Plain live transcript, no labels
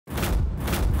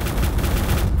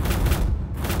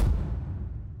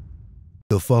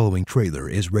The following trailer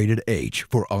is rated H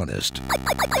for honest.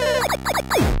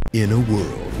 In a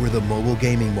world where the mobile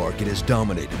gaming market is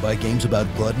dominated by games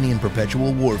about gluttony and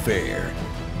perpetual warfare,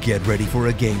 get ready for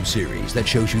a game series that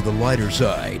shows you the lighter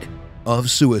side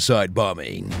of suicide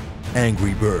bombing.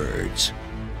 Angry Birds.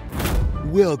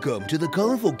 Welcome to the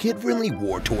colorful, kid-friendly,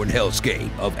 war-torn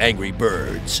hellscape of Angry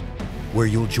Birds, where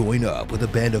you'll join up with a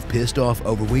band of pissed-off,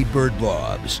 overweight bird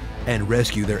blobs and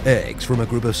rescue their eggs from a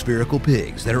group of spherical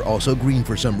pigs that are also green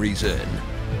for some reason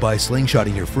by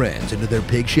slingshotting your friends into their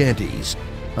pig shanties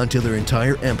until their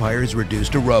entire empire is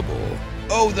reduced to rubble.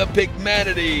 Oh, the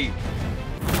pigmanity!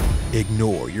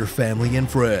 Ignore your family and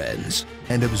friends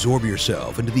and absorb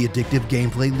yourself into the addictive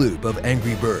gameplay loop of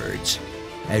Angry Birds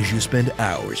as you spend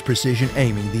hours precision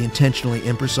aiming the intentionally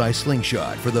imprecise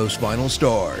slingshot for those final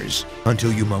stars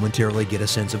until you momentarily get a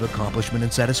sense of accomplishment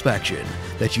and satisfaction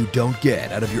that you don't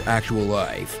get out of your actual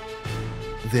life.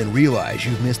 Then realize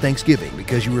you've missed Thanksgiving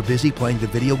because you were busy playing the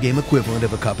video game equivalent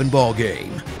of a cup and ball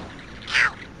game.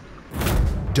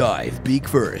 Dive beak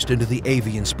first into the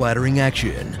avian splattering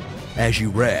action as you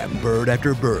ram bird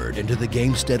after bird into the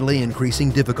game's steadily increasing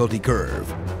difficulty curve,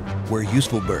 where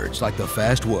useful birds like the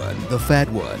fast one, the fat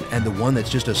one, and the one that's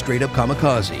just a straight-up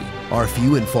kamikaze are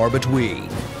few and far between,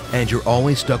 and you're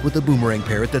always stuck with the boomerang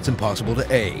parrot that's impossible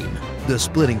to aim, the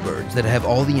splitting birds that have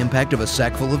all the impact of a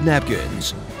sack full of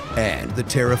napkins, and the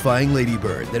terrifying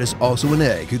ladybird that is also an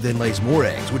egg who then lays more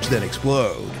eggs which then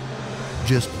explode.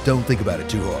 Just don't think about it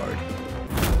too hard.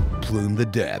 Plume the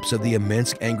depths of the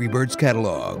immense Angry Birds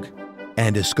catalog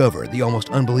and discover the almost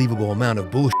unbelievable amount of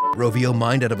bullshit Rovio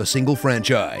mined out of a single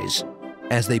franchise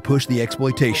as they push the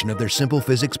exploitation of their simple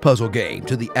physics puzzle game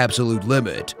to the absolute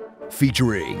limit,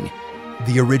 featuring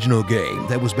the original game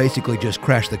that was basically just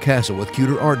Crash the Castle with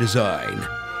cuter art design,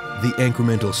 the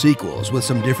incremental sequels with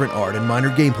some different art and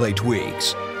minor gameplay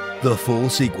tweaks, the full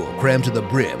sequel crammed to the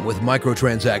brim with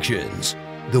microtransactions,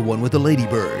 the one with the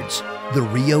ladybirds, the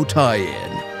Rio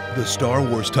tie-in, the Star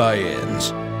Wars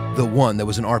tie-ins, the one that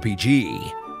was an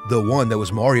RPG, the one that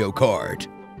was Mario Kart,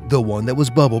 the one that was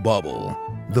Bubble Bobble,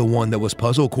 the one that was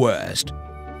Puzzle Quest,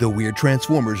 the weird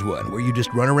Transformers one where you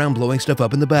just run around blowing stuff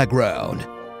up in the background,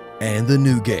 and the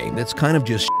new game that's kind of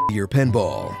just your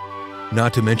pinball.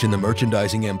 Not to mention the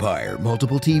merchandising empire,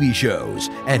 multiple TV shows,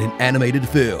 and an animated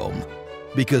film.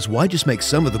 Because why just make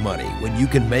some of the money when you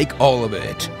can make all of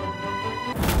it?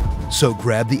 So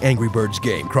grab the Angry Birds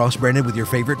game cross-branded with your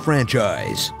favorite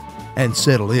franchise and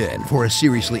settle in for a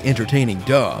seriously entertaining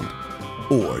dump.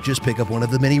 Or just pick up one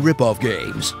of the many rip-off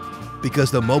games,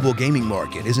 because the mobile gaming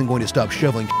market isn't going to stop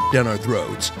shoveling down our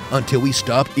throats until we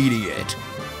stop eating it.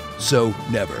 So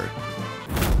never.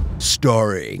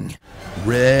 Starring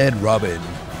Red Robin,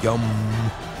 Yum,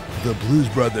 the Blues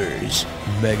Brothers,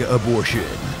 Mega Abortion,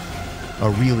 a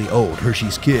really old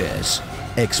Hershey's Kiss,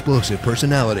 explosive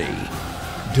personality,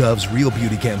 Dove's Real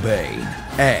Beauty Campaign,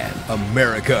 and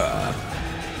America.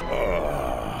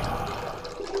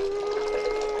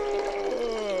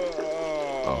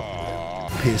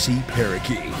 Pissy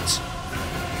parakeets.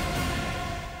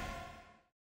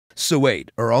 So wait,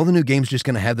 are all the new games just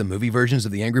gonna have the movie versions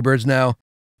of the Angry Birds now?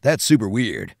 That's super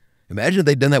weird. Imagine if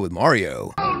they'd done that with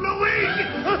Mario. Oh,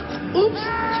 Louise! Oops!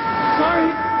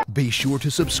 Sorry. Be sure to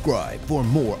subscribe for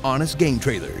more honest game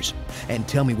trailers, and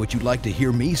tell me what you'd like to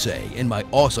hear me say in my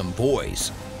awesome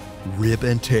voice. Rip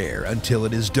and tear until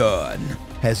it is done.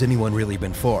 Has anyone really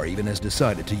been far even has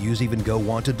decided to use even go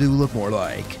want to do look more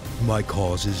like? My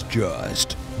cause is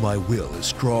just, my will is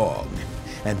strong,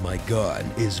 and my gun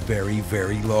is very,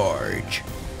 very large.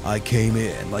 I came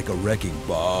in like a wrecking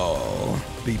ball.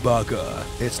 Bibaka,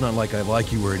 it's not like I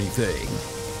like you or anything.